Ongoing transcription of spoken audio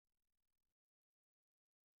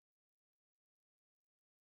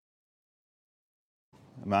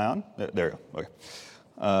Am I on? There we go.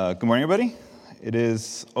 Okay. Good morning, everybody. It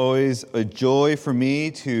is always a joy for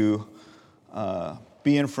me to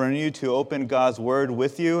be in front of you, to open God's Word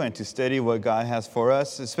with you, and to study what God has for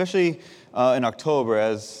us, especially in October.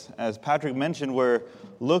 As Patrick mentioned, we're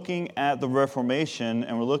looking at the Reformation,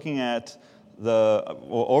 and we're looking at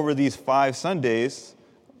over these 5 Sundays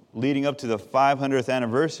leading up to the 500th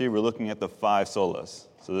anniversary, we're looking at the 5 solas.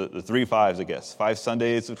 So the 3 5s, I guess. 5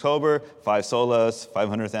 Sundays, October, 5 solas,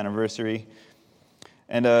 500th anniversary.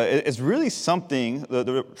 And it's really something,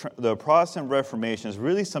 the Protestant Reformation is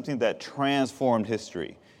really something that transformed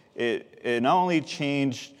history. It not only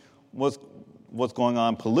changed what's going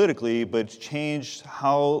on politically, but it's changed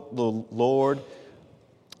how the Lord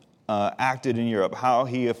acted in Europe, how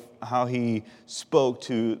he spoke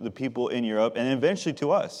to the people in Europe, and eventually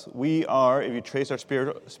to us. We are, if you trace our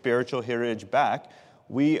spiritual heritage back,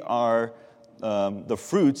 we are the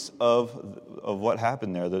fruits of what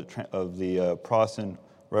happened there, of the Protestant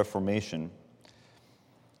Reformation.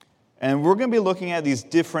 And we're going to be looking at these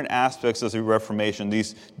different aspects of the Reformation,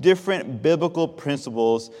 these different biblical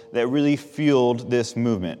principles that really fueled this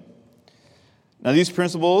movement. Now, these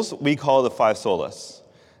principles we call the 5 solas.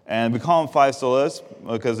 And we call them 5 solas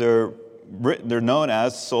because they're known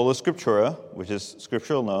as sola scriptura, which is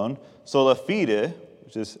scripture alone, sola fide,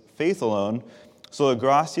 which is faith alone, sola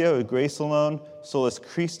gratia, or grace alone, solus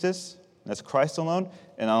Christus, that's Christ alone,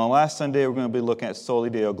 and on the last Sunday we're going to be looking at soli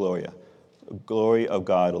Deo Gloria, glory of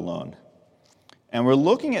God alone. And we're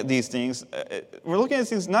looking at these things,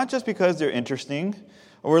 not just because they're interesting,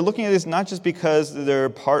 or we're looking at this not just because they're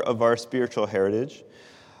part of our spiritual heritage,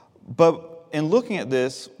 but in looking at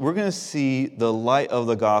this, we're going to see the light of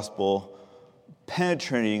the gospel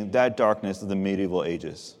penetrating that darkness of the medieval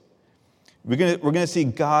ages. We're going to see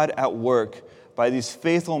God at work by these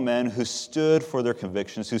faithful men who stood for their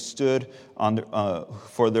convictions, who stood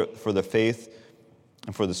for the faith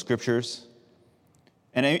and for the scriptures.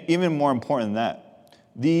 And even more important than that,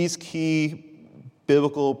 these key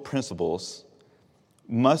biblical principles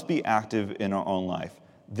must be active in our own life.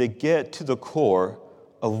 They get to the core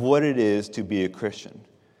of what it is to be a Christian.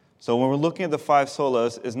 So when we're looking at the 5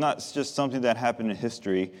 solas, it's not just something that happened in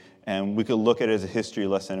history, and we could look at it as a history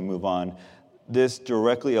lesson and move on. This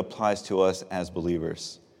directly applies to us as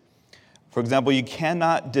believers. For example, you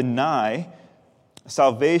cannot deny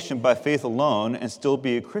salvation by faith alone and still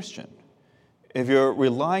be a Christian. If you're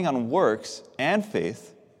relying on works and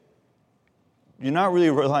faith, you're not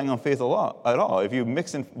really relying on faith at all. If you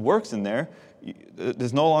mix in works in there,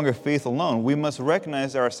 there's no longer faith alone. We must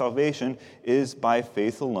recognize that our salvation is by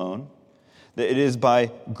faith alone, that it is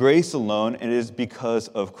by grace alone, and it is because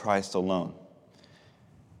of Christ alone.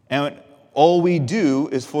 And all we do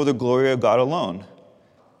is for the glory of God alone.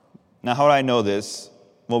 Now, how do I know this?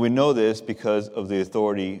 Well, we know this because of the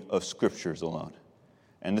authority of Scriptures alone.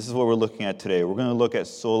 And this is what we're looking at today. We're going to look at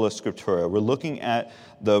sola scriptura. We're looking at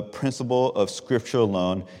the principle of Scripture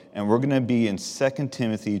alone, and we're going to be in 2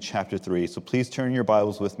 Timothy chapter 3. So please turn your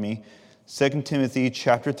Bibles with me. 2 Timothy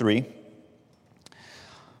chapter 3.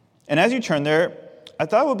 And as you turn there, I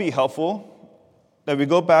thought it would be helpful that we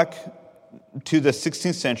go back to the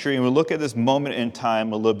 16th century and we look at this moment in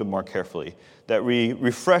time a little bit more carefully, that we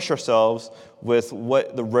refresh ourselves with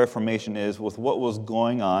what the Reformation is, with what was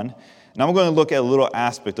going on. And I'm going to look at a little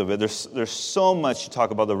aspect of it. There's so much to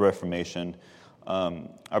talk about the Reformation.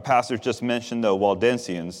 Our pastor just mentioned the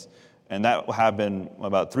Waldensians, and that happened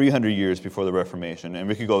about 300 years before the Reformation, and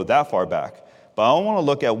we could go that far back. But I want to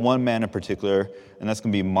look at one man in particular, and that's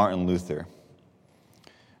going to be Martin Luther.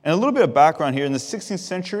 And a little bit of background here. In the 16th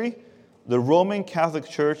century, the Roman Catholic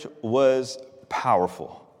Church was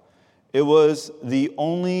powerful. It was the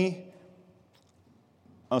only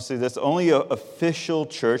that's the only official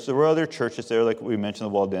church. There were other churches there, like we mentioned,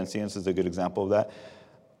 the Waldensians is a good example of that.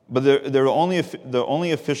 But they're the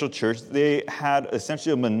only official church. They had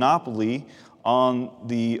essentially a monopoly on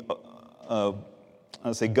the,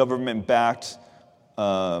 government-backed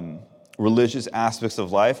religious aspects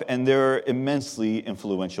of life, and they're immensely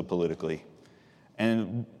influential politically.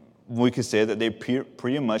 And we could say that they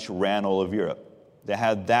pretty much ran all of Europe. They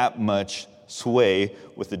had that much sway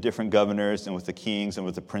with the different governors and with the kings and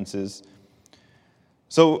with the princes.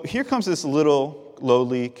 So here comes this little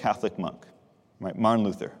lowly Catholic monk, right, Martin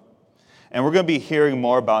Luther. And we're going to be hearing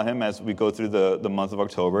more about him as we go through the month of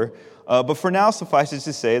October. But for now, suffice it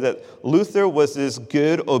to say that Luther was this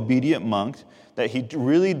good, obedient monk, that he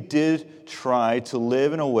really did try to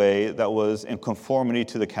live in a way that was in conformity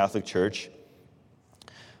to the Catholic Church.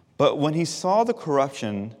 But when he saw the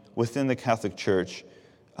corruption within the Catholic Church,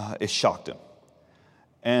 it shocked him.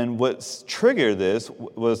 And what triggered this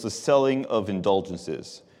was the selling of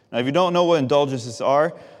indulgences. Now, if you don't know what indulgences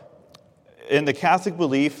are, in the Catholic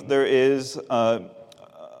belief, there is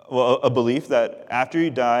a belief that after you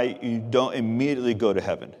die, you don't immediately go to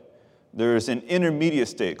heaven. There's an intermediate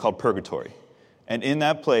state called purgatory. And in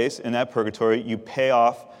that place, in that purgatory, you pay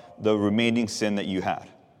off the remaining sin that you had.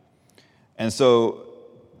 And so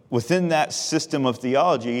within that system of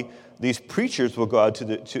theology, these preachers will go out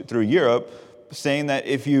through Europe saying that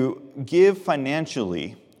if you give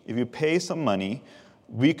financially, if you pay some money,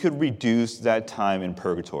 we could reduce that time in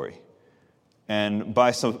purgatory. And by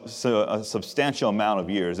a substantial amount of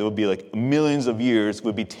years, it would be like millions of years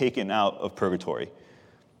would be taken out of purgatory.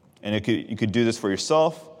 And you could do this for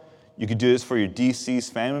yourself. You could do this for your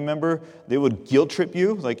deceased family member. They would guilt trip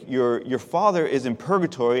you. Like your father is in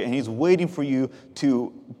purgatory and he's waiting for you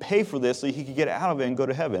to pay for this so he could get out of it and go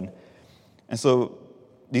to heaven. And so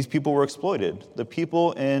these people were exploited. The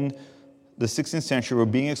people in the 16th century were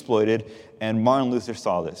being exploited, and Martin Luther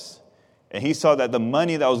saw this. And he saw that the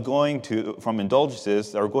money that was going from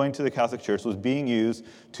indulgences that were going to the Catholic Church was being used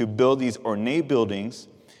to build these ornate buildings.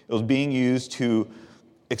 It was being used to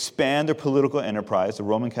expand their political enterprise, the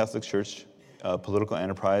Roman Catholic Church political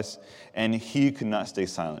enterprise, and he could not stay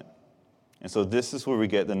silent. And so this is where we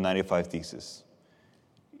get the 95 Theses.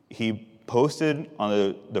 He posted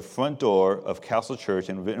on the front door of Castle Church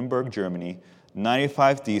in Wittenberg, Germany,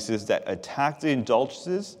 95 Theses that attacked the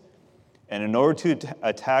indulgences. And in order to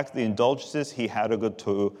attack the indulgences, he had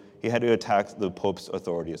to attack the Pope's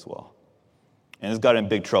authority as well. And it's got in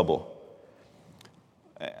big trouble.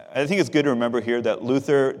 I think it's good to remember here that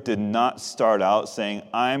Luther did not start out saying,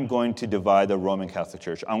 I'm going to divide the Roman Catholic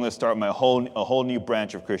Church. I'm going to start a whole new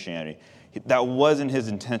branch of Christianity. That wasn't his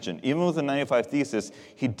intention. Even with the 95 Theses,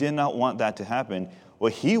 he did not want that to happen.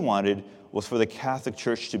 What he wanted was for the Catholic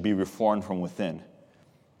Church to be reformed from within.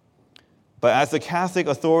 But as the Catholic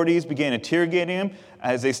authorities began interrogating him,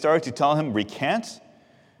 as they started to tell him, recant,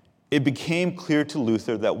 it became clear to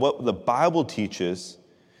Luther that what the Bible teaches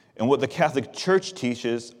and what the Catholic Church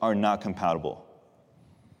teaches are not compatible.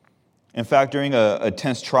 In fact, during a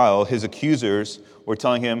tense trial, his accusers were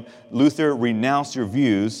telling him, Luther, renounce your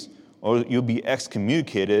views or you'll be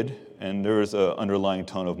excommunicated, and there was an underlying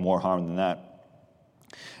tone of more harm than that.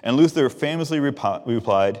 And Luther famously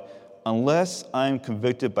replied, unless I am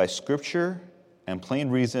convicted by Scripture and plain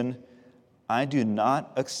reason, I do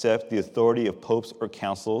not accept the authority of popes or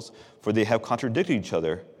councils, for they have contradicted each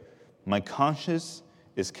other. My conscience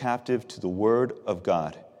is captive to the word of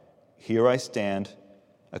God. Here I stand,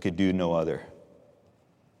 I could do no other.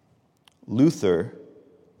 Luther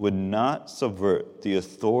would not subvert the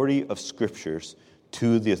authority of Scriptures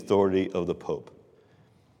to the authority of the Pope.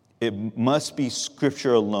 It must be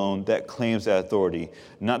Scripture alone that claims that authority,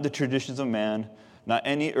 not the traditions of man, not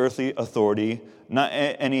any earthly authority, not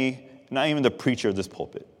even the preacher of this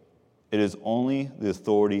pulpit. It is only the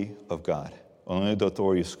authority of God, only the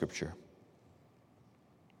authority of Scripture.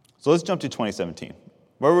 So let's jump to 2017.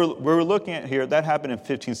 Where we're looking at here, that happened in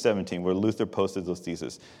 1517, where Luther posted those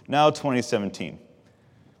theses. Now 2017.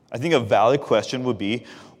 I think a valid question would be,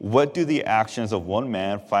 what do the actions of one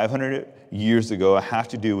man 500 years ago have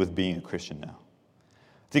to do with being a Christian now?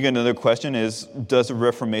 I think another question is, does the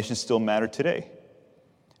Reformation still matter today?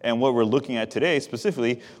 And what we're looking at today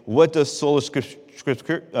specifically, what does sola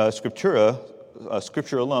scriptura,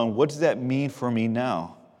 Scripture alone, what does that mean for me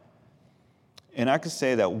now? And I could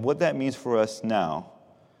say that what that means for us now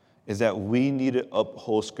is that we need to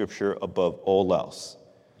uphold Scripture above all else,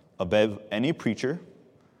 above any preacher,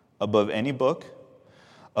 above any book,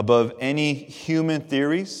 above any human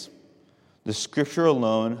theories. The Scripture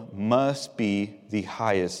alone must be the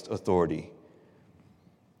highest authority.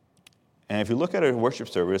 And if you look at our worship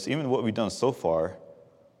service, even what we've done so far,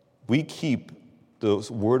 we keep the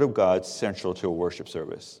Word of God central to a worship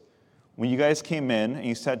service. When you guys came in and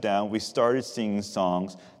you sat down, we started singing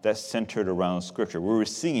songs that centered around Scripture. We were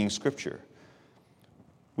singing Scripture.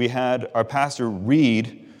 We had our pastor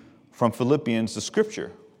read from Philippians the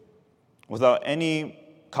Scripture. Without any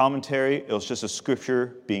commentary, it was just a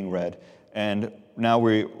Scripture being read. And now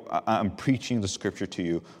I'm preaching the Scripture to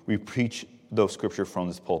you. We preach the Scripture from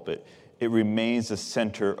this pulpit. It remains the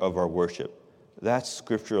center of our worship. That's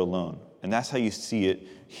Scripture alone. And that's how you see it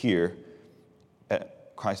here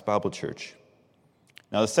at Christ Bible Church.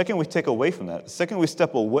 Now, the second we take away from that, the second we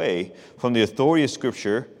step away from the authority of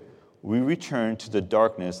Scripture, we return to the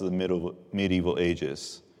darkness of the medieval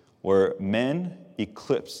ages, where men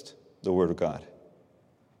eclipsed the Word of God.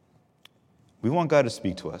 We want God to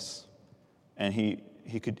speak to us, and He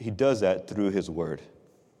does that through His Word.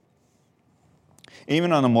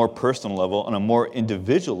 Even on a more personal level, on a more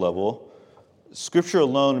individual level, Scripture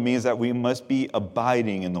alone means that we must be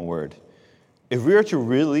abiding in the Word. If we are to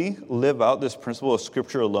really live out this principle of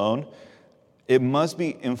Scripture alone, it must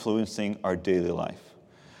be influencing our daily life.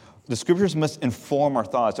 The Scriptures must inform our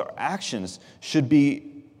thoughts. Our actions should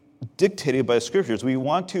be dictated by the Scriptures. We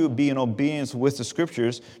want to be in obedience with the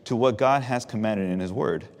Scriptures to what God has commanded in His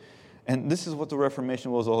Word. And this is what the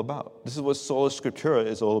Reformation was all about. This is what Sola Scriptura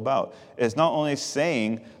is all about. It's not only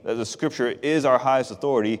saying that the Scripture is our highest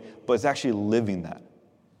authority, but it's actually living that.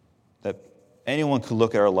 That anyone could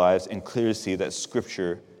look at our lives and clearly see that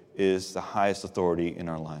Scripture is the highest authority in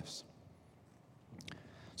our lives.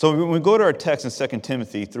 So when we go to our text in 2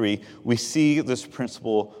 Timothy 3, we see this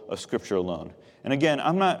principle of Scripture alone. And again,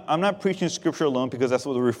 I'm not preaching Scripture alone because that's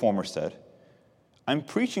what the Reformer said. I'm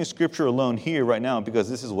preaching Scripture alone here right now because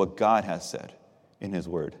this is what God has said in His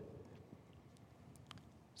Word.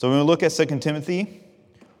 So when we look at 2 Timothy,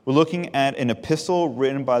 we're looking at an epistle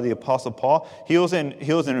written by the Apostle Paul. He was in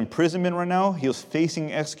imprisonment right now. He was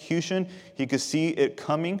facing execution. He could see it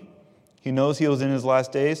coming. He knows he was in his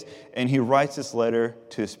last days, and he writes this letter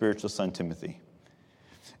to his spiritual son, Timothy.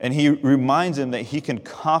 And he reminds him that he can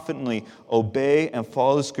confidently obey and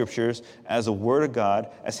follow the Scriptures as a word of God,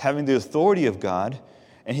 as having the authority of God,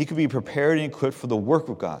 and he could be prepared and equipped for the work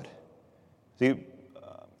of God. See,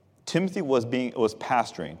 Timothy was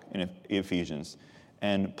pastoring in Ephesians,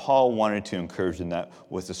 and Paul wanted to encourage him that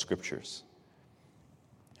with the Scriptures.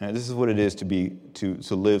 And this is what it is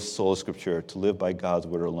to live sola scriptura, to live by God's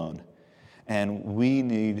word alone. And we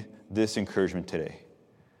need this encouragement today.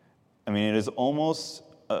 I mean, it is almost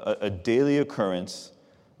a daily occurrence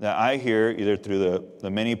that I hear, either through the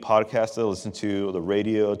many podcasts that I listen to, or the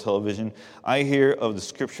radio, television, I hear of the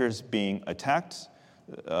Scriptures being attacked,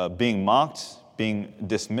 being mocked, being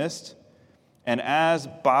dismissed. And as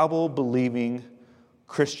Bible-believing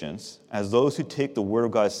Christians, as those who take the Word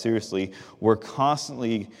of God seriously, we're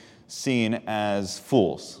constantly seen as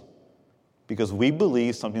fools because we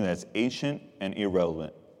believe something that's ancient and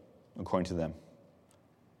irrelevant, according to them.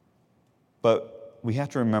 But we have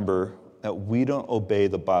to remember that we don't obey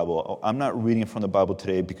the Bible. I'm not reading from the Bible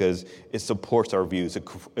today because it supports our views. It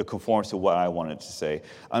conforms to what I wanted to say.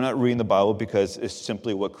 I'm not reading the Bible because it's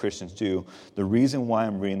simply what Christians do. The reason why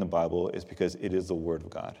I'm reading the Bible is because it is the Word of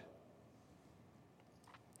God.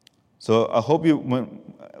 So I hope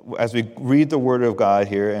as we read the Word of God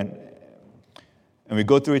here and we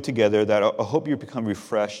go through it together, that I hope you become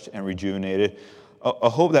refreshed and rejuvenated. I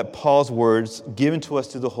hope that Paul's words given to us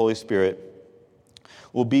through the Holy Spirit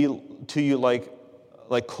will be to you like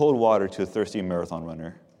cold water to a thirsty marathon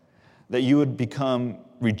runner. That you would become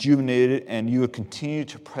rejuvenated and you would continue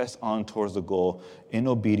to press on towards the goal in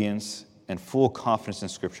obedience and full confidence in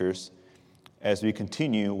Scriptures as we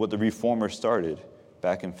continue what the Reformers started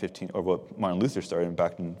back in what Martin Luther started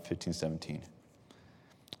back in 1517.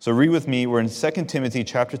 So read with me. We're in 2 Timothy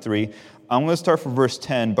chapter 3. I'm going to start from verse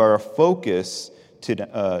 10, but our focus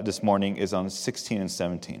this morning is on 16 and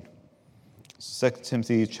 17. 2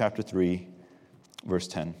 Timothy chapter 3, verse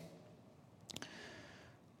 10.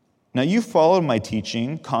 Now you followed my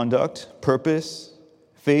teaching, conduct, purpose,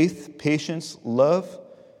 faith, patience, love,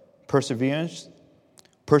 perseverance,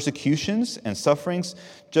 persecutions, and sufferings,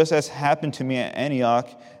 just as happened to me at Antioch,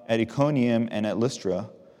 at Iconium, and at Lystra.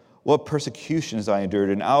 What persecutions I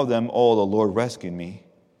endured, and out of them all the Lord rescued me.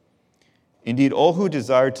 Indeed, all who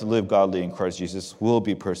desire to live godly in Christ Jesus will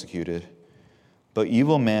be persecuted. But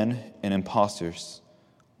evil men and impostors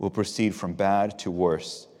will proceed from bad to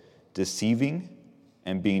worse, deceiving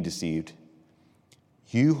and being deceived.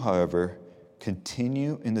 You, however,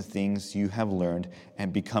 continue in the things you have learned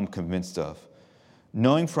and become convinced of,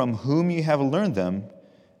 knowing from whom you have learned them,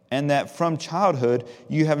 and that from childhood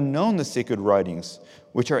you have known the sacred writings,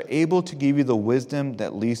 which are able to give you the wisdom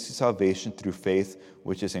that leads to salvation through faith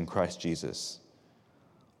which is in Christ Jesus.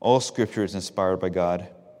 All Scripture is inspired by God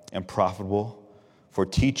and profitable for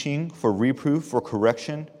teaching, for reproof, for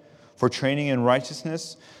correction, for training in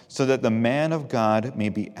righteousness, so that the man of God may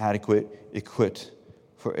be adequate, equipped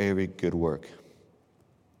for every good work.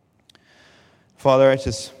 Father, I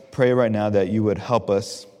just pray right now that you would help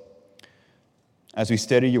us as we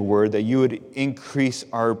study your word, that you would increase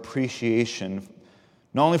our appreciation,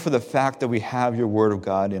 not only for the fact that we have your word of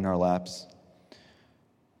God in our laps,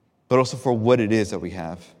 but also for what it is that we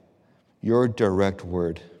have, your direct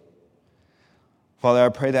word. Father, I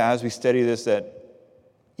pray that as we study this, that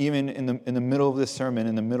even in the middle of this sermon,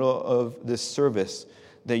 in the middle of this service,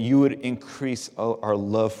 that you would increase our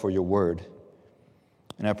love for your word.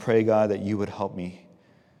 And I pray, God, that you would help me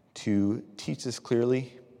to teach this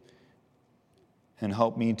clearly and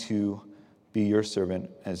help me to be your servant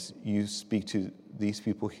as you speak to these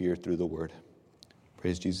people here through the word.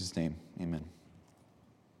 Praise Jesus' name. Amen.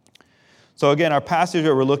 So again, our passage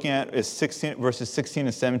that we're looking at is verses 16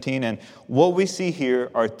 and 17. And what we see here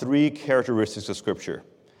are three characteristics of Scripture.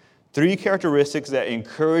 Three characteristics that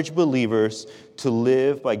encourage believers to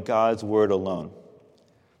live by God's word alone.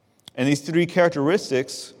 And these three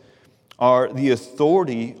characteristics are the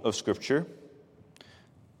authority of Scripture,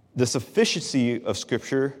 the sufficiency of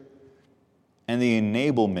Scripture, and the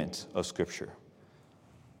enablement of Scripture.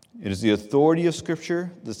 It is the authority of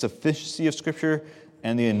Scripture, the sufficiency of Scripture,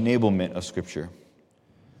 and the enablement of Scripture.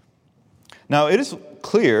 Now, it is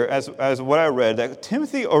clear, as what I read, that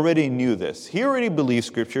Timothy already knew this. He already believed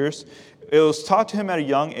Scriptures. It was taught to him at a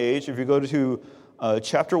young age. If you go to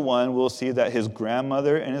chapter 1, we'll see that his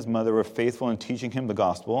grandmother and his mother were faithful in teaching him the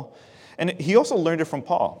gospel. And he also learned it from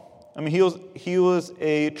Paul. I mean, he was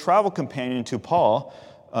a travel companion to Paul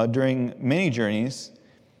during many journeys.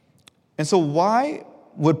 And so why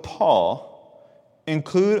would Paul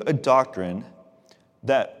include a doctrine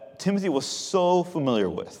that Timothy was so familiar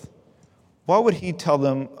with? Why would he tell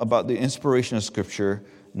them about the inspiration of Scripture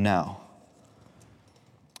now?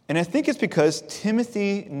 And I think it's because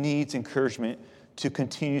Timothy needs encouragement to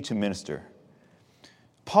continue to minister.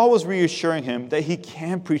 Paul was reassuring him that he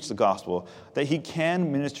can preach the gospel, that he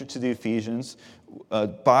can minister to the Ephesians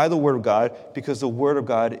by the Word of God, because the Word of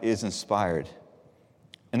God is inspired.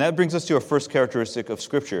 And that brings us to our first characteristic of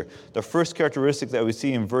Scripture. The first characteristic that we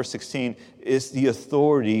see in verse 16 is the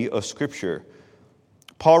authority of Scripture.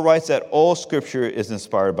 Paul writes that all Scripture is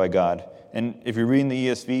inspired by God. And if you read in the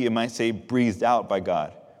ESV, it might say breathed out by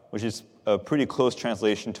God, which is a pretty close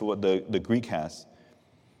translation to what the Greek has.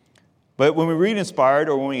 But when we read inspired,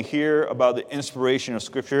 or when we hear about the inspiration of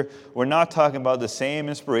Scripture, we're not talking about the same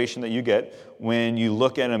inspiration that you get when you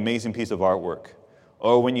look at an amazing piece of artwork,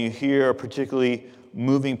 or when you hear a particularly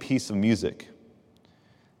moving piece of music.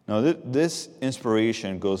 Now, this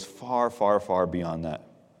inspiration goes far, far, far beyond that.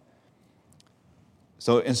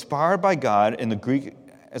 So, inspired by God in the Greek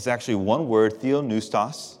is actually one word,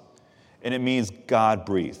 theopneustos, and it means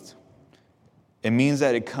God-breathed. It means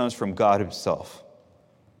that it comes from God himself.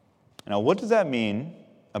 Now, what does that mean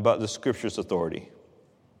about the Scripture's authority?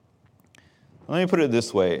 Let me put it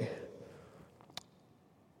this way.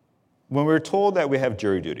 When we're told that we have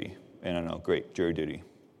jury duty, and I know, great, jury duty,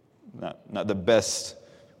 not the best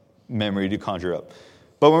memory to conjure up.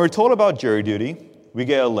 But when we're told about jury duty, we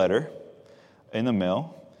get a letter in the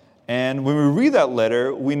mail, and when we read that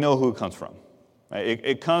letter, we know who it comes from. Right?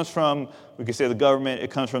 It comes from, we could say, the government. It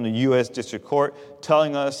comes from the U.S. District Court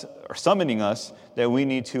telling us or summoning us that we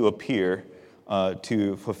need to appear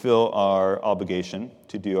to fulfill our obligation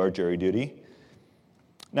to do our jury duty.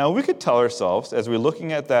 Now, we could tell ourselves, as we're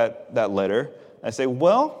looking at that letter, and say,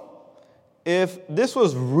 well, if this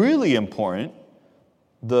was really important,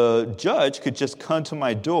 the judge could just come to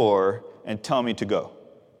my door and tell me to go.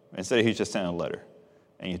 Instead of he just sent a letter,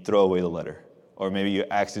 and you throw away the letter. Or maybe you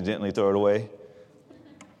accidentally throw it away.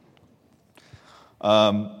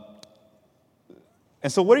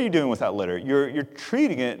 And so what are you doing with that letter? You're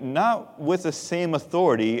treating it not with the same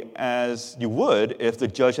authority as you would if the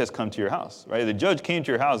judge has come to your house, right? The judge came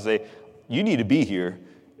to your house and say, you need to be here.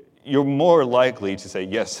 You're more likely to say,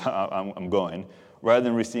 yes, I'm going, rather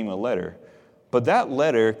than receiving a letter. But that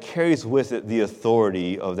letter carries with it the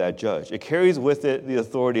authority of that judge. It carries with it the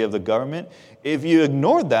authority of the government. If you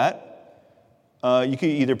ignored that, you could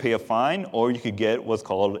either pay a fine or you could get what's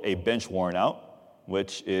called a bench warrant out,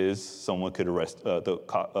 which is someone could arrest, the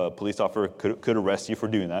police officer could arrest you for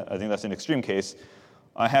doing that. I think that's an extreme case.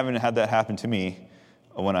 I haven't had that happen to me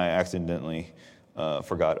when I accidentally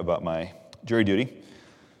forgot about my jury duty.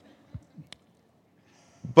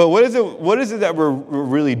 But what is it that we're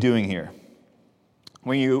really doing here?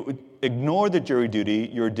 When you ignore the jury duty,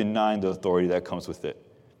 you're denying the authority that comes with it.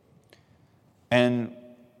 And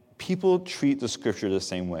people treat the Scripture the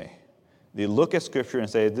same way. They look at Scripture and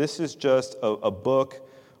say, this is just a book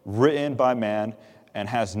written by man and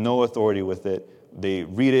has no authority with it. They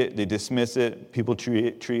read it, they dismiss it. People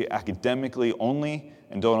treat it academically only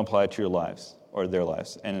and don't apply it to your lives or their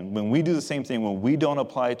lives. And when we do the same thing, when we don't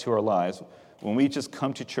apply it to our lives, when we just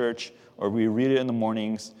come to church or we read it in the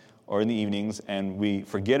mornings or in the evenings and we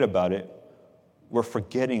forget about it, we're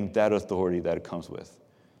forgetting that authority that it comes with.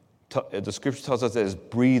 The Scripture tells us that it's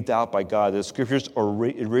breathed out by God. The Scriptures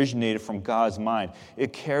originated from God's mind.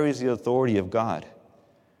 It carries the authority of God.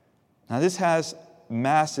 Now, this has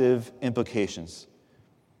massive implications.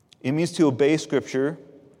 It means to obey Scripture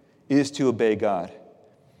is to obey God.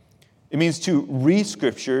 It means to read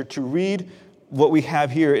Scripture, to read what we have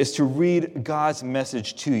here is to read God's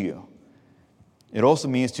message to you. It also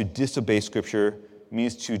means to disobey Scripture,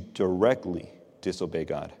 means to directly disobey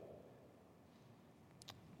God.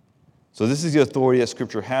 So this is the authority that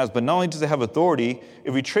Scripture has. But not only does it have authority,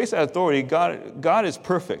 if we trace that authority, God is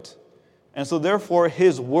perfect. And so therefore,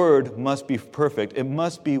 his word must be perfect. It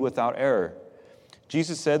must be without error.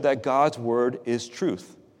 Jesus said that God's word is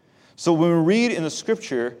truth. So when we read in the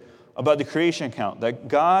Scripture about the creation account, that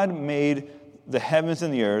God made the heavens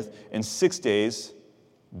and the earth in 6 days,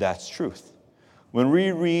 that's truth. When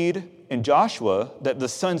we read in Joshua that the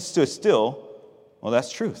sun stood still, well,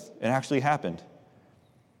 that's truth. It actually happened.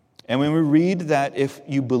 And when we read that if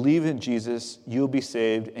you believe in Jesus, you'll be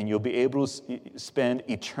saved and you'll be able to spend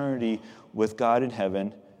eternity with God in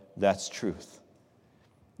heaven, that's truth.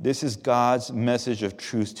 This is God's message of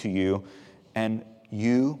truth to you, and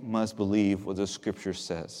you must believe what the Scripture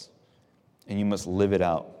says, and you must live it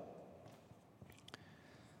out.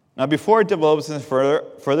 Now, before I develop this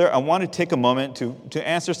further, I want to take a moment to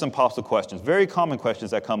answer some possible questions, very common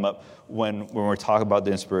questions that come up when we're talking about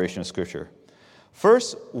the inspiration of Scripture.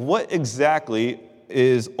 First, what exactly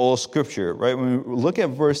is all Scripture, right? When we look at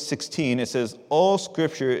verse 16, it says, all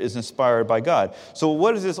Scripture is inspired by God. So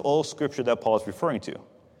what is this all Scripture that Paul is referring to?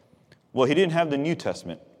 Well, he didn't have the New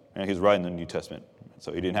Testament, and he was writing the New Testament,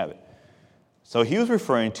 so he didn't have it. So he was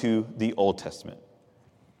referring to the Old Testament.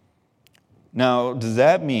 Now, does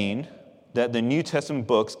that mean that the New Testament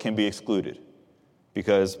books can be excluded?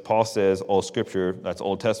 Because Paul says all Scripture, that's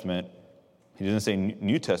Old Testament. He doesn't say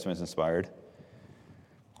New Testament is inspired.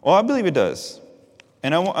 Well, I believe it does.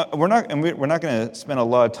 And we're not going to spend a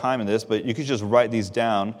lot of time in this, but you could just write these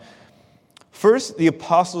down. First, the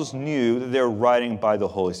apostles knew that they were writing by the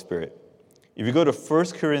Holy Spirit. If you go to 1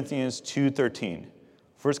 Corinthians 2:13,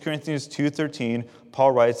 1 Corinthians 2:13,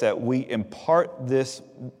 Paul writes that we impart this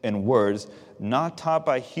in words not taught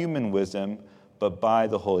by human wisdom, but by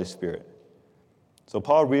the Holy Spirit. So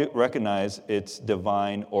Paul recognized its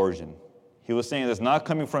divine origin. He was saying it's not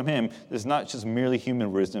coming from him. It's not just merely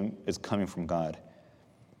human wisdom. It's coming from God.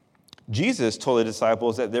 Jesus told the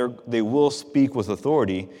disciples that they will speak with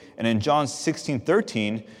authority. And in John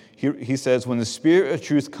 16:13, he says, when the Spirit of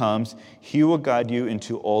truth comes, he will guide you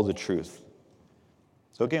into all the truth.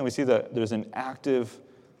 So again, we see that there's an active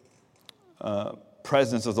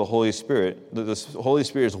presence of the Holy Spirit. The Holy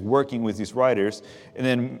Spirit is working with these writers. And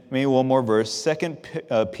then maybe one more verse, 2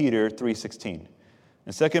 Peter 3:16.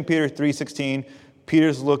 In 2 Peter 3:16,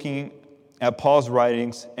 Peter's looking at Paul's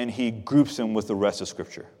writings, and he groups them with the rest of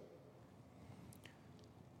Scripture.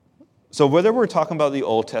 So whether we're talking about the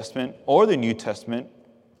Old Testament or the New Testament,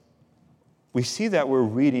 we see that we're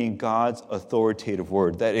reading God's authoritative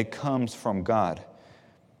word, that it comes from God.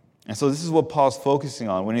 And so this is what Paul's focusing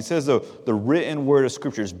on. When he says the written word of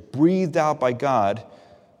Scripture is breathed out by God,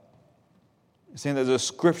 he's saying that the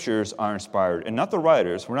Scriptures are inspired, and not the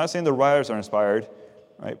writers. We're not saying the writers are inspired,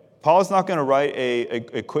 right? Paul's not going to write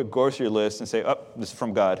a quick grocery list and say, oh, this is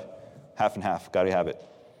from God, half and half, got to have it.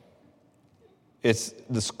 It's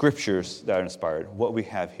the Scriptures that are inspired, what we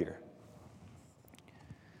have here.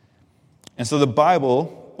 And so the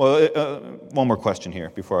Bible, one more question here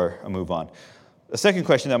before I move on. The second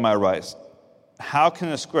question that might arise, how can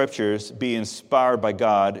the Scriptures be inspired by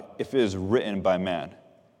God if it is written by man?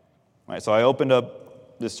 Right, so I opened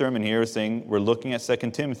up this sermon here saying we're looking at 2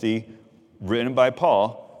 Timothy, written by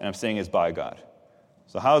Paul, and I'm saying it's by God.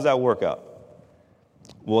 So how does that work out?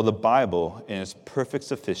 Well, the Bible, in its perfect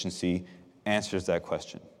sufficiency, answers that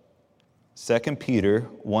question. 2 Peter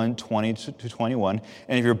 1:20-21.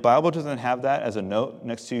 And if your Bible doesn't have that as a note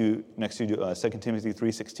next to 2 Timothy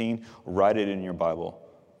 3:16, write it in your Bible.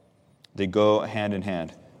 They go hand in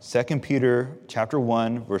hand. 2 Peter chapter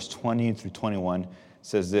 1, verse 20-21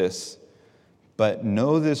 says this, but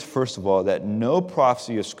know this first of all, that no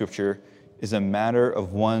prophecy of Scripture is a matter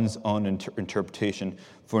of one's own interpretation,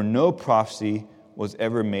 for no prophecy was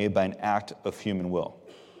ever made by an act of human will.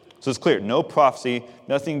 So it's clear, no prophecy,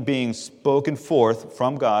 nothing being spoken forth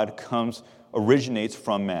from God originates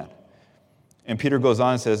from man. And Peter goes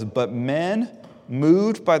on and says, but men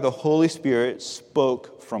moved by the Holy Spirit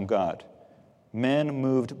spoke from God. Men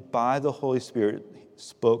moved by the Holy Spirit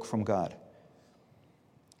spoke from God.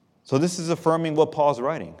 So this is affirming what Paul's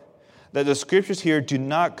writing, that the Scriptures here do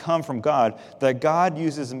not come from God, that God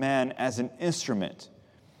uses man as an instrument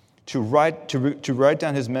to write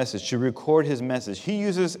down his message, to record his message. He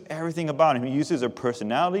uses everything about him. He uses their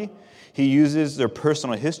personality. He uses their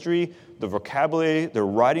personal history, the vocabulary, their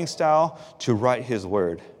writing style to write his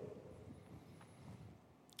word.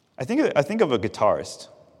 I think of a guitarist.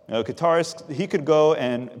 A guitarist, he could go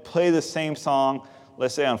and play the same song,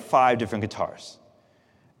 let's say, on 5 different guitars.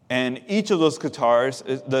 And each of those guitars,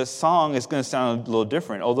 the song is going to sound a little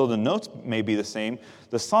different. Although the notes may be the same,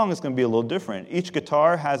 the song is going to be a little different. Each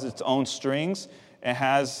guitar has its own strings. It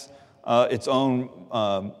has its own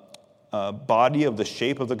body of the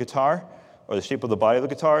shape of the guitar, or the shape of the body of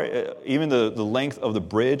the guitar. Even the length of the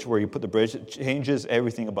bridge, where you put the bridge, it changes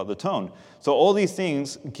everything about the tone. So all these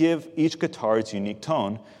things give each guitar its unique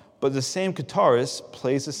tone, but the same guitarist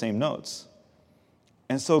plays the same notes.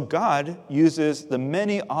 And so God uses the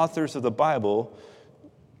many authors of the Bible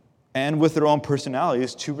and with their own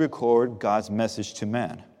personalities to record God's message to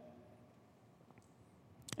man.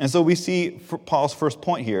 And so we see Paul's first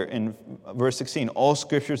point here in verse 16. All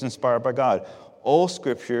Scripture is inspired by God. All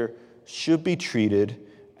Scripture should be treated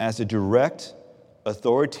as a direct,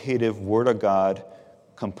 authoritative Word of God,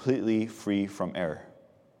 completely free from error.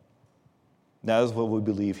 That is what we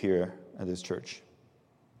believe here at this church.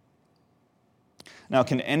 Now,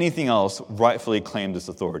 can anything else rightfully claim this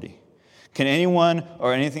authority? Can anyone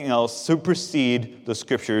or anything else supersede the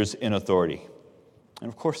Scriptures in authority? And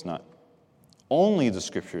of course not. Only the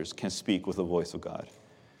Scriptures can speak with the voice of God.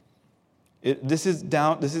 This is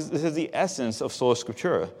the essence of sola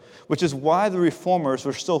scriptura, which is why the Reformers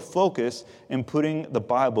were so focused in putting the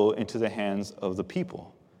Bible into the hands of the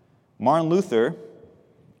people. Martin Luther,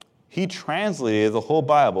 he translated the whole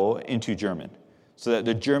Bible into German, so that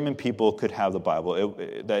the German people could have the Bible,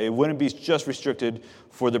 that it wouldn't be just restricted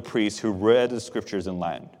for the priests who read the Scriptures in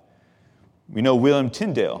Latin. We know William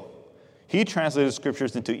Tyndale, he translated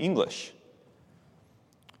Scriptures into English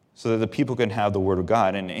so that the people can have the Word of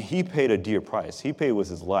God, and he paid a dear price. He paid with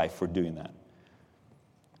his life for doing that.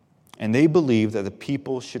 And they believed that the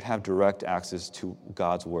people should have direct access to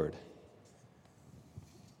God's Word.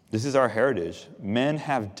 This is our heritage. Men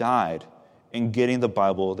have died in getting the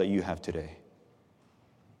Bible that you have today.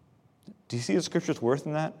 Do you see the Scripture's worth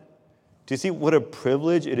in that? Do you see what a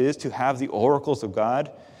privilege it is to have the oracles of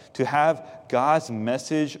God, to have God's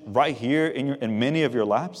message right here in many of your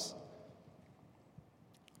laps?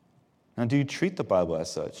 Now, do you treat the Bible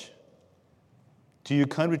as such? Do you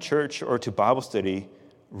come to church or to Bible study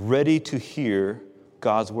ready to hear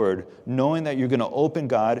God's word, knowing that you're going to open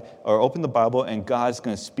the Bible and God's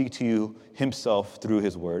going to speak to you himself through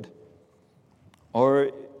his word?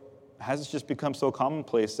 Or has it just become so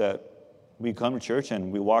commonplace that we come to church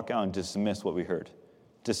and we walk out and dismiss what we heard?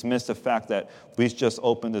 Dismiss the fact that we just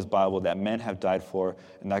opened this Bible that men have died for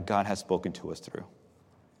and that God has spoken to us through.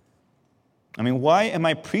 I mean, why am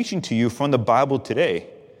I preaching to you from the Bible today?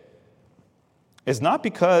 It's not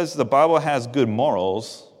because the Bible has good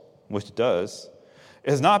morals, which it does.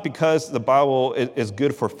 It's not because the Bible is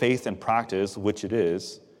good for faith and practice, which it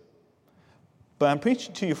is. But I'm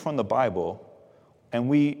preaching to you from the Bible, and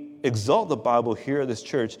we exalt the Bible here at this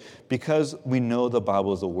church because we know the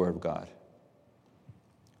Bible is the Word of God.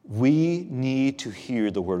 We need to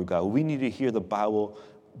hear the Word of God. We need to hear the Bible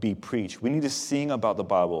be preached. We need to sing about the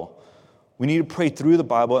Bible. We need to pray through the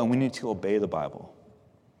Bible, and we need to obey the Bible.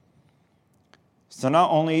 So not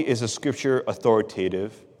only is the Scripture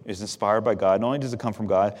authoritative, is inspired by God, not only does it come from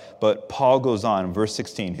God, but Paul goes on in verse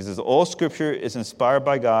 16. He says, all Scripture is inspired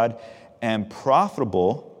by God and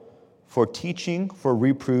profitable for teaching, for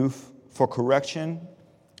reproof, for correction,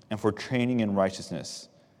 and for training in righteousness.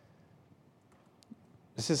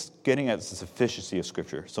 This is getting at the sufficiency of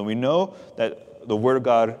Scripture. So we know that the Word of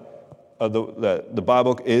God, the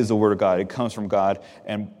Bible is the Word of God. It comes from God.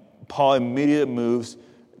 And Paul immediately moves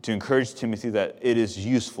to encourage Timothy that it is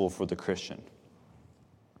useful for the Christian.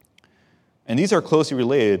 And these are closely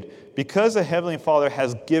related. Because the Heavenly Father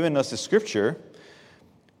has given us the Scripture,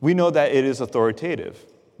 we know that it is authoritative.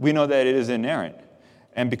 We know that it is inerrant.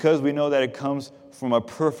 And because we know that it comes from a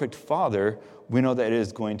perfect Father, we know that it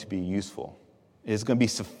is going to be useful. It is going to be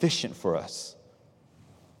sufficient for us.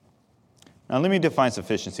 Now, let me define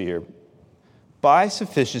sufficiency here. By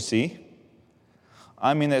sufficiency,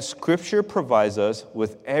 I mean that Scripture provides us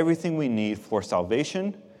with everything we need for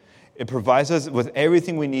salvation. It provides us with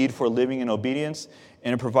everything we need for living in obedience,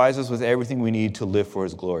 and it provides us with everything we need to live for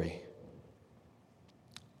His glory.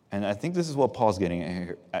 And I think this is what Paul's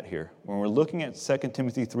getting at here. When we're looking at 2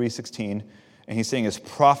 Timothy 3:16, and he's saying it's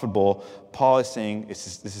profitable, Paul is saying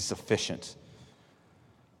this is sufficient.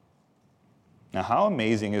 Now, how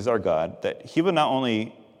amazing is our God that He would not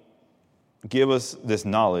only give us this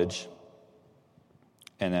knowledge,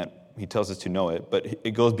 and that He tells us to know it, but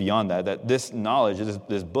it goes beyond that this knowledge,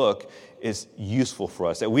 this book, is useful for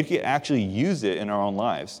us, that we could actually use it in our own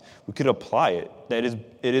lives. We could apply it, that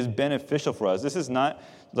it is beneficial for us. This is not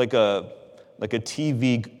like a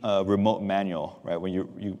TV remote manual, right? When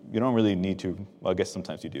you don't really need to. Well, I guess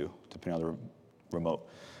sometimes you do, depending on the remote.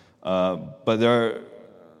 But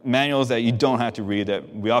manuals that you don't have to read,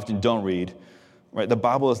 that we often don't read, right? The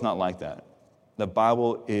Bible is not like that. The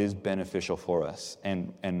Bible is beneficial for us,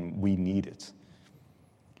 and we need it.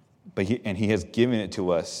 But He has given it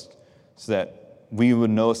to us so that we would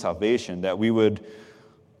know salvation, that we would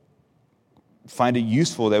find it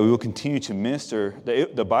useful, that we will continue to minister,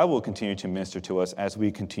 that the Bible will continue to minister to us as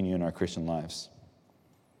we continue in our Christian lives.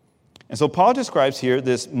 And so Paul describes here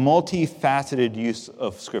this multifaceted use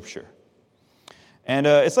of Scripture. And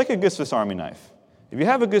it's like a good Swiss Army knife. If you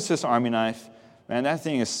have a good Swiss Army knife, man, that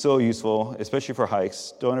thing is so useful, especially for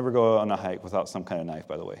hikes. Don't ever go on a hike without some kind of knife,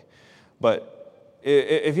 by the way. But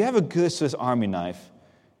if you have a good Swiss Army knife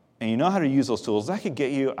and you know how to use those tools, that could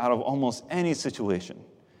get you out of almost any situation.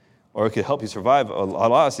 Or it could help you survive a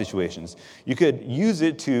lot of situations. You could use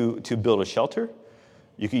it to build a shelter.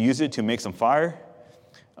 You could use it to make some fire.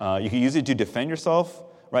 You could use it to defend yourself.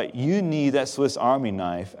 Right? You need that Swiss Army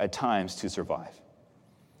knife at times to survive.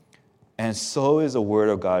 And so is the Word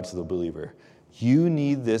of God to the believer. You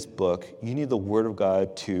need this book. You need the Word of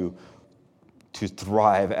God to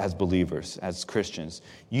thrive as believers, as Christians.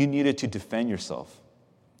 You need it to defend yourself.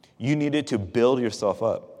 You need it to build yourself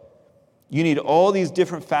up. You need all these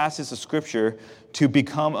different facets of Scripture to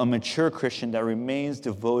become a mature Christian that remains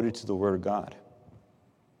devoted to the Word of God.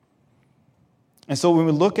 And so when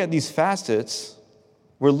we look at these facets,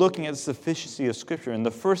 we're looking at the sufficiency of Scripture. And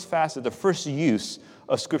the first facet, the first use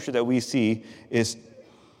of Scripture that we see is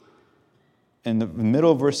in the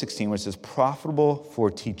middle of verse 16, where it says, profitable for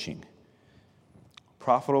teaching.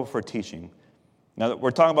 Profitable for teaching. Now,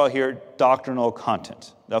 we're talking about here doctrinal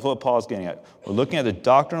content. That's what Paul's getting at. We're looking at the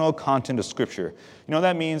doctrinal content of Scripture. You know,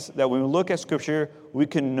 that means that when we look at Scripture, we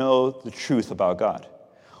can know the truth about God.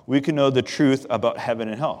 We can know the truth about heaven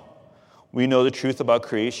and hell. We know the truth about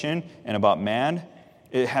creation and about man.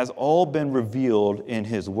 It has all been revealed in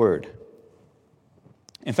His Word.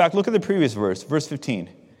 In fact, look at the previous verse, verse 15.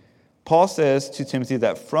 Paul says to Timothy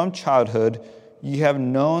that from childhood you have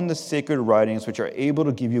known the sacred writings which are able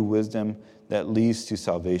to give you wisdom that leads to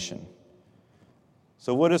salvation.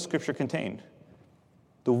 So what does Scripture contain?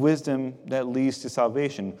 The wisdom that leads to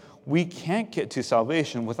salvation. We can't get to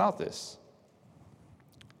salvation without this.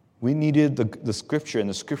 We needed the Scripture, and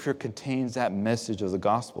the Scripture contains that message of the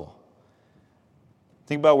gospel.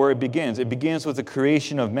 Think about where it begins. It begins with the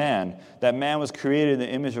creation of man. That man was created in the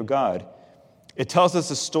image of God. It tells us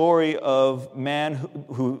the story of man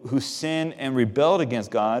who sinned and rebelled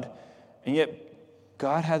against God, and yet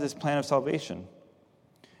God had this plan of salvation.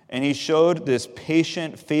 And He showed this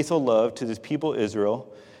patient, faithful love to His people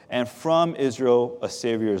Israel, and from Israel a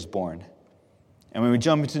Savior is born. And when we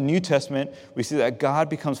jump into the New Testament, we see that God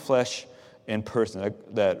becomes flesh in person,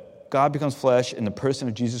 that God becomes flesh in the person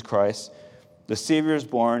of Jesus Christ. The Savior is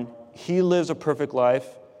born. He lives a perfect life,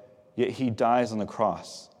 yet He dies on the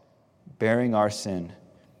cross, bearing our sin,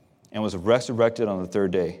 and was resurrected on the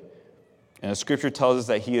third day. And the Scripture tells us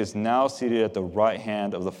that He is now seated at the right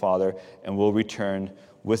hand of the Father and will return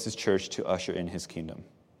with His church to usher in His kingdom.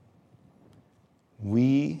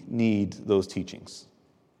 We need those teachings.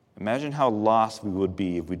 Imagine how lost we would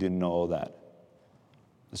be if we didn't know all that.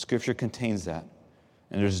 The Scripture contains that.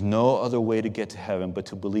 And there's no other way to get to heaven but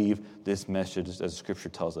to believe this message, as the Scripture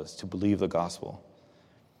tells us, to believe the gospel.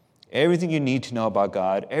 Everything you need to know about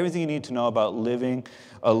God, everything you need to know about living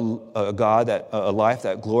a life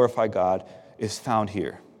that glorifies God is found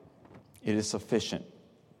here. It is sufficient.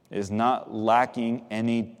 It is not lacking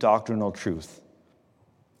any doctrinal truth.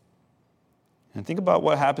 And think about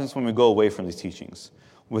what happens when we go away from these teachings.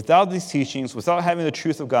 Without these teachings, without having the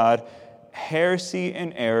truth of God, heresy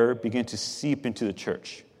and error begin to seep into the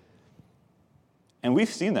church. And we've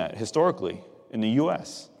seen that historically in the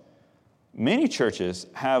U.S. Many churches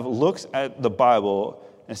have looked at the Bible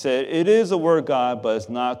and said, it is the Word of God, but it's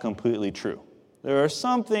not completely true. There are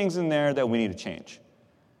some things in there that we need to change.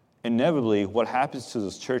 Inevitably, what happens to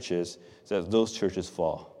those churches is that those churches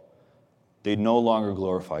fall. They no longer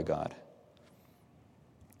glorify God.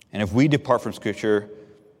 And if we depart from Scripture,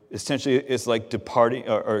 essentially it's like departing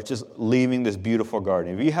or just leaving this beautiful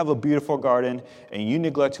garden. If you have a beautiful garden and you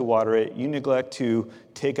neglect to water it, you neglect to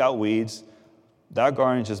take out weeds, that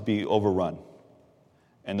garden just be overrun.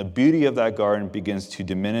 And the beauty of that garden begins to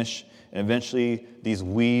diminish, and eventually these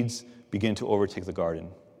weeds begin to overtake the garden.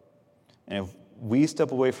 And if we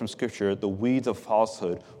step away from Scripture, the weeds of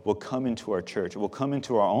falsehood will come into our church, it will come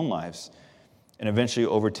into our own lives, and eventually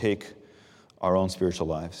overtake our own spiritual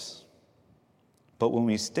lives. But when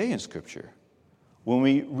we stay in Scripture, when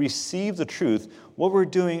we receive the truth, what we're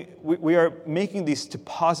doing, we are making these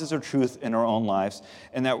deposits of truth in our own lives,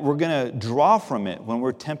 and that we're going to draw from it when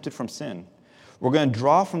we're tempted from sin. We're going to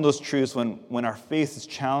draw from those truths when our faith is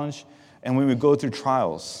challenged and when we go through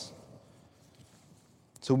trials.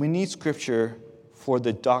 So we need Scripture for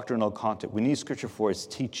the doctrinal content. We need Scripture for its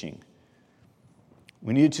teaching.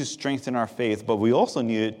 We need it to strengthen our faith, but we also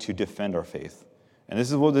need it to defend our faith. And this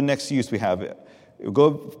is what the next use we have. We'll go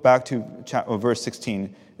back to verse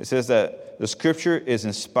 16. It says that the Scripture is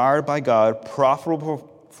inspired by God,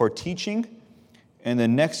 profitable for teaching, and the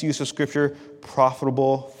next use of Scripture,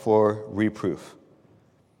 profitable for reproof.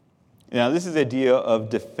 Now, this is the idea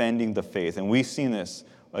of defending the faith, and we've seen this.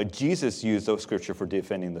 Jesus used the Scripture for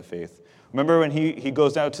defending the faith. Remember when he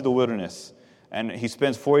goes out to the wilderness, and he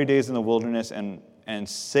spends 40 days in the wilderness, and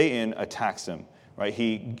Satan attacks him, right?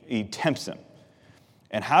 He tempts him.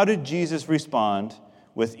 And how did Jesus respond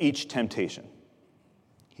with each temptation?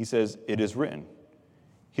 He says, "It is written."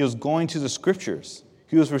 He was going to the Scriptures.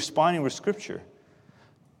 He was responding with Scripture.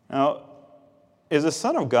 Now, as a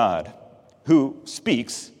Son of God who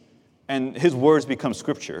speaks, and his words become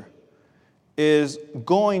Scripture, is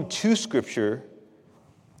going to Scripture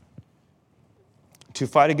to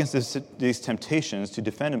fight against these temptations, to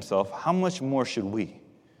defend himself, how much more should we?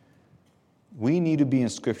 We need to be in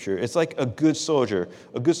Scripture. It's like a good soldier.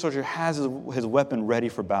 A good soldier has his weapon ready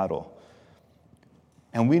for battle.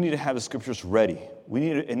 And we need to have the Scriptures ready.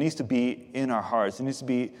 It needs to be in our hearts. It needs to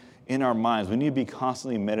be in our minds. We need to be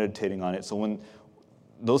constantly meditating on it. So when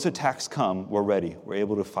those attacks come, we're ready. We're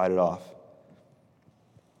able to fight it off.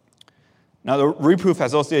 Now, the reproof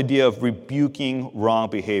has also the idea of rebuking wrong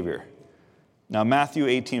behavior. Now, Matthew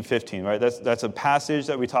 18:15, right? That's a passage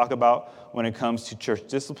that we talk about when it comes to church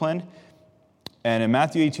discipline. And in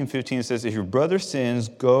Matthew 18:15, it says, "If your brother sins,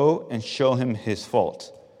 go and show him his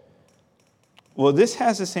fault." Well, this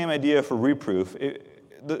has the same idea for reproof.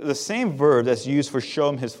 The same verb that's used for show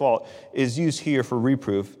him his fault is used here for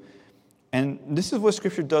reproof. And this is what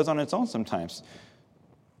Scripture does on its own sometimes.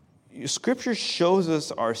 Scripture shows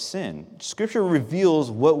us our sin. Scripture reveals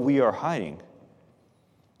what we are hiding.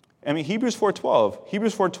 I mean, Hebrews 4:12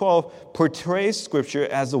 portrays Scripture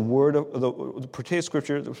as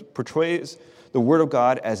portrays the Word of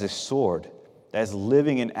God as a sword that is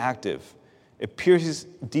living and active. It pierces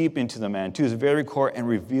deep into the man, to his very core, and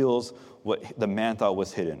reveals what the man thought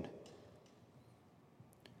was hidden.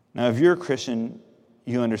 Now, if you're a Christian,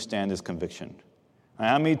 you understand this conviction.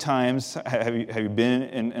 How many times have you been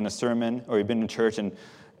in a sermon or you've been in church and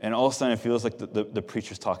all of a sudden it feels like the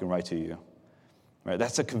preacher's talking right to you? Right?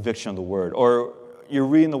 That's a conviction of the Word. Or you're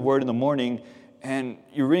reading the Word in the morning and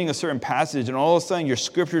you're reading a certain passage and all of a sudden your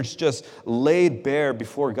Scripture's just laid bare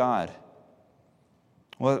before God.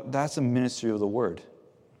 Well, that's a ministry of the Word.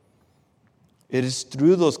 It is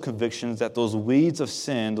through those convictions that those weeds of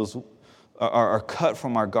sin are cut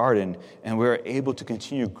from our garden and we're able to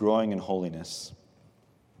continue growing in holiness.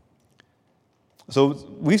 So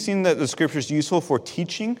we've seen that the Scripture is useful for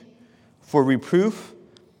teaching, for reproof,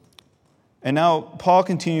 and now Paul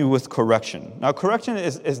continued with correction. Now correction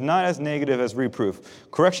is not as negative as reproof.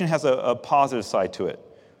 Correction has a positive side to it.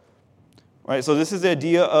 Right? So this is the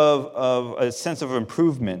idea of a sense of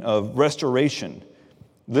improvement, of restoration.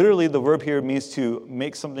 Literally, the verb here means to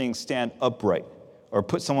make something stand upright or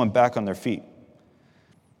put someone back on their feet.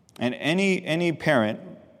 And any parent,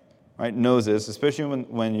 right, knows this, especially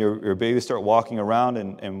when your babies start walking around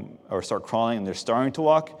or start crawling and they're starting to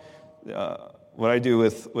walk. What I do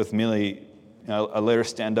with Millie, I let her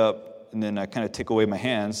stand up and then I kind of take away my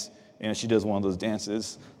hands and she does one of those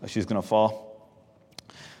dances like she's going to fall.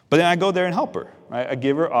 But then I go there and help her. Right?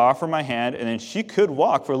 I offer my hand, and then she could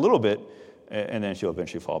walk for a little bit, and then she'll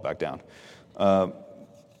eventually fall back down.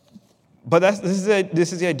 But this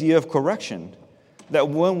is the idea of correction. That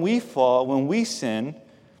when we fall, when we sin,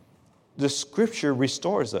 the Scripture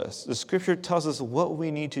restores us. The Scripture tells us what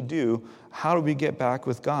we need to do. How do we get back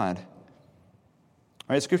with God?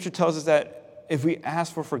 Right? Scripture tells us that if we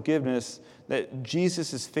ask for forgiveness, that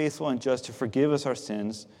Jesus is faithful and just to forgive us our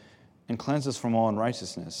sins and cleanse us from all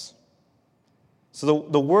unrighteousness. So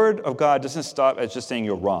the Word of God doesn't stop at just saying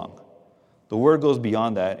you're wrong. The Word goes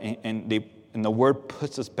beyond that, and the Word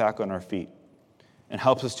puts us back on our feet and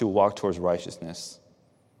helps us to walk towards righteousness.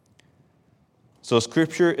 So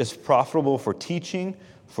Scripture is profitable for teaching,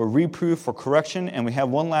 for reproof, for correction, and we have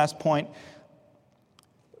one last point.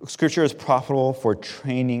 Scripture is profitable for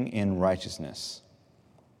training in righteousness.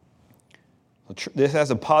 This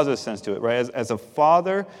has a positive sense to it, right? As a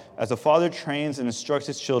father trains and instructs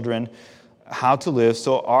his children how to live,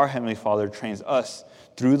 so our Heavenly Father trains us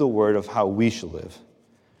through the Word of how we should live.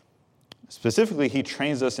 Specifically, He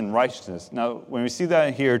trains us in righteousness. Now, when we see that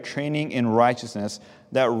in here, training in righteousness,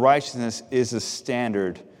 that righteousness is a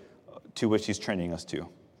standard to which He's training us to.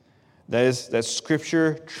 That is, that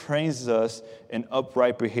Scripture trains us in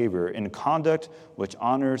upright behavior, in conduct which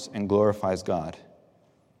honors and glorifies God.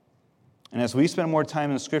 And as we spend more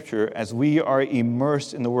time in Scripture, as we are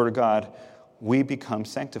immersed in the Word of God, we become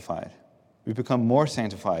sanctified. We become more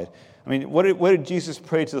sanctified. I mean, what did Jesus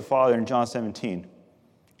pray to the Father in John 17?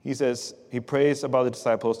 He prays about the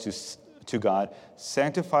disciples to God,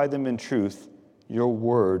 sanctify them in truth, your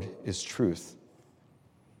word is truth.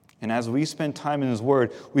 And as we spend time in His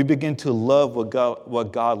Word, we begin to love what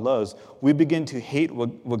God loves. We begin to hate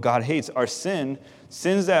what God hates. Our sins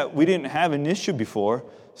that we didn't have an issue before,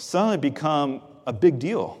 suddenly become a big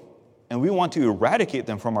deal. And we want to eradicate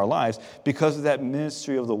them from our lives because of that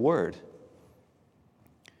ministry of the Word.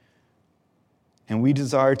 And we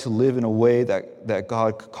desire to live in a way that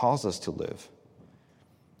God calls us to live.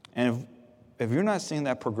 And if you're not seeing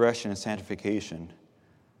that progression in sanctification,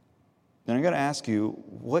 then I got to ask you,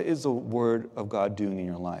 what is the Word of God doing in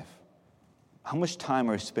your life? How much time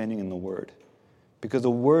are you spending in the Word? Because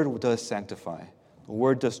the Word does sanctify. The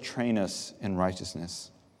Word does train us in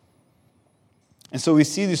righteousness. And so we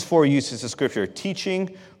see these four uses of Scripture: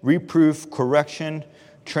 teaching, reproof, correction,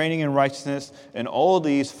 training in righteousness, and all of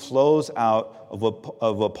these flows out of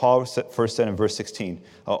what Paul first said in verse 16.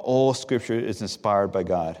 All Scripture is inspired by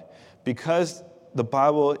God. Because the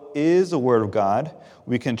Bible is the Word of God,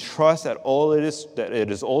 we can trust that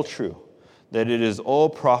it is all true, that it is all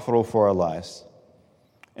profitable for our lives.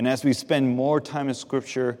 And as we spend more time in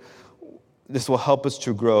Scripture, this will help us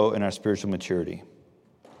to grow in our spiritual maturity.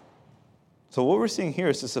 So what we're seeing here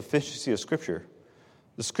is the sufficiency of Scripture.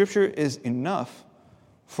 The Scripture is enough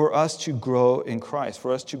for us to grow in Christ,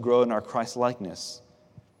 for us to grow in our Christ-likeness.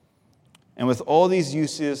 And with all these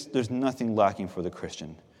uses, there's nothing lacking for the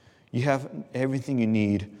Christian. You have everything you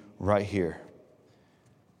need right here.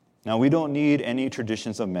 Now, we don't need any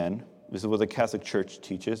traditions of men. This is what the Catholic Church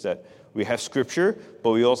teaches, that we have Scripture,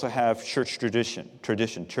 but we also have church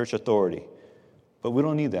tradition, church authority. But we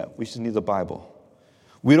don't need that. We just need the Bible.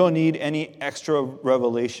 We don't need any extra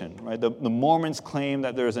revelation, right? The Mormons claim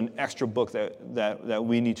that there's an extra book that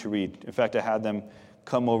we need to read. In fact, I had them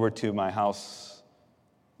come over to my house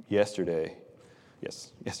yesterday.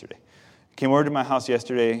 Yes, yesterday. Came over to my house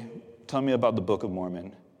yesterday, telling me about the Book of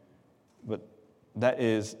Mormon. But that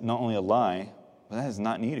is not only a lie, but that is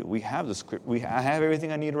not needed. We have the script. I have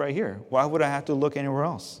everything I need right here. Why would I have to look anywhere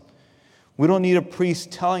else? We don't need a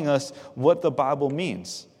priest telling us what the Bible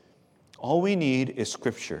means. All we need is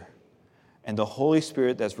Scripture and the Holy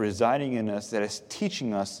Spirit that's residing in us, that is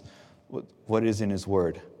teaching us what is in His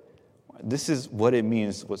Word. This is what it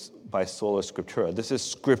means by sola scriptura. This is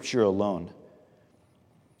Scripture alone.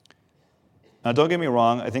 Now, don't get me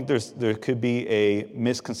wrong. I think there could be a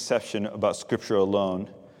misconception about Scripture alone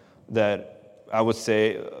that I would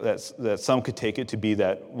say that some could take it to be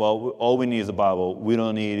that, well, all we need is the Bible. We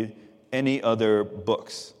don't need any other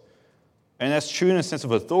books. And that's true in a sense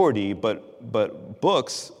of authority, but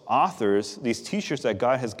books, authors, these teachers that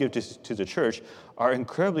God has given to the church are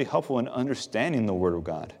incredibly helpful in understanding the Word of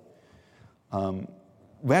God.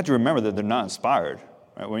 We have to remember that they're not inspired.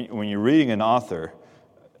 Right? When you're reading an author,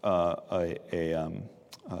 a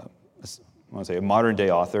modern day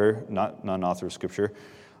author, not an author of Scripture,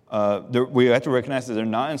 we have to recognize that they're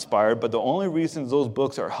not inspired, but the only reason those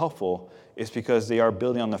books are helpful is because they are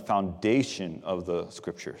building on the foundation of the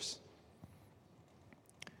Scriptures.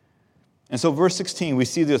 And so verse 16, we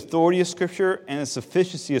see the authority of Scripture and the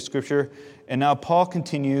sufficiency of Scripture. And now Paul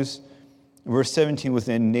continues, verse 17, with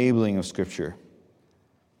the enabling of Scripture.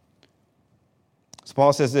 So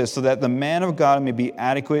Paul says this, so that the man of God may be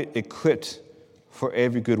adequate, equipped for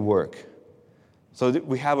every good work. So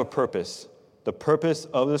we have a purpose. The purpose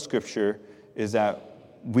of the Scripture is that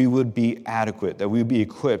we would be adequate, that we would be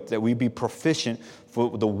equipped, that we be proficient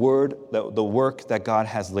for the work that God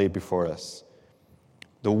has laid before us.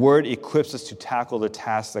 The Word equips us to tackle the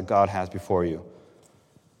tasks that God has before you.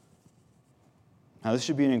 Now, this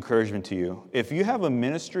should be an encouragement to you. If you have a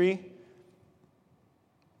ministry,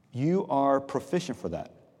 you are proficient for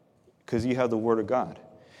that because you have the Word of God.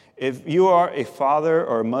 If you are a father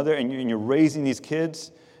or a mother and you're raising these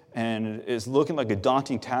kids and it's looking like a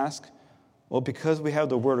daunting task, well, because we have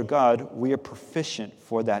the Word of God, we are proficient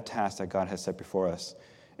for that task that God has set before us.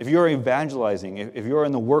 If you're evangelizing, if you're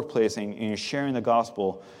in the workplace and you're sharing the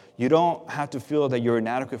gospel, you don't have to feel that you're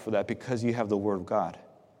inadequate for that because you have the Word of God.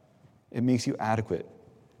 It makes you adequate.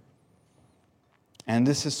 And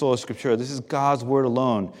this is sola scriptura. This is God's Word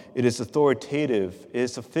alone. It is authoritative, it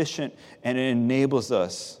is sufficient, and it enables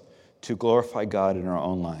us to glorify God in our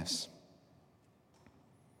own lives.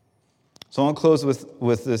 So I want to close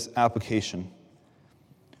with this application.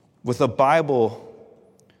 With the Bible,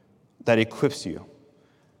 that equips you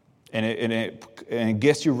and it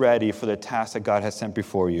gets you ready for the task that God has sent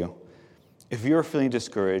before you. If you're feeling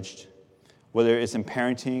discouraged, whether it's in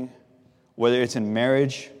parenting, whether it's in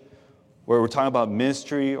marriage, where we're talking about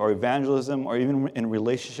ministry or evangelism or even in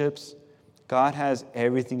relationships, God has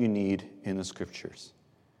everything you need in the Scriptures.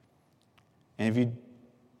 And if you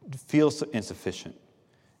feel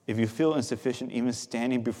insufficient, even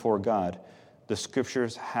standing before God, the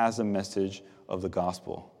Scriptures has a message of the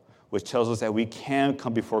gospel, which tells us that we can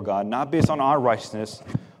come before God, not based on our righteousness,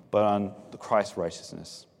 but on Christ's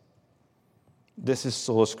righteousness. This is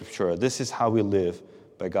sola scriptura. This is how we live,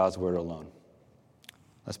 by God's word alone.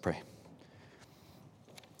 Let's pray.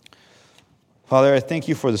 Father, I thank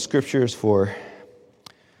you for the Scriptures, for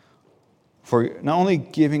not only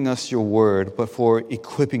giving us your word, but for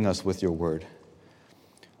equipping us with your word.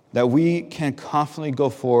 That we can confidently go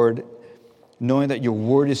forward knowing that your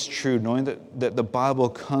word is true, knowing that the Bible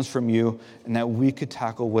comes from you, and that we could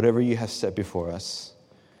tackle whatever you have set before us.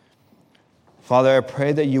 Father, I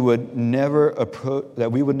pray that we would never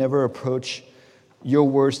approach your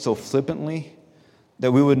word so flippantly,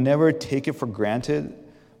 that we would never take it for granted,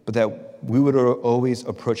 but that we would always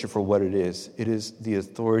approach it for what it is. It is the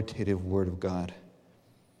authoritative word of God.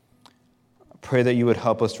 I pray that you would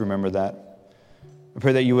help us to remember that. I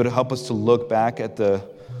pray that you would help us to look back at the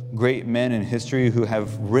great men in history who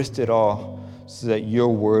have risked it all so that your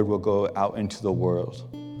word will go out into the world.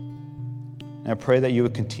 And I pray that you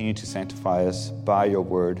would continue to sanctify us by your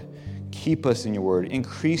word. Keep us in your word.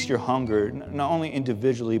 Increase your hunger, not only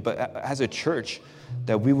individually, but as a church,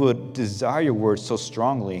 that we would desire your word so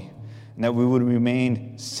strongly, and that we would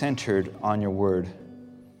remain centered on your word.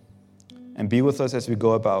 And be with us as we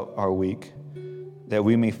go about our week, that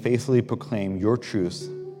we may faithfully proclaim your truth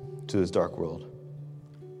to this dark world.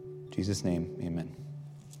 In Jesus' name, amen.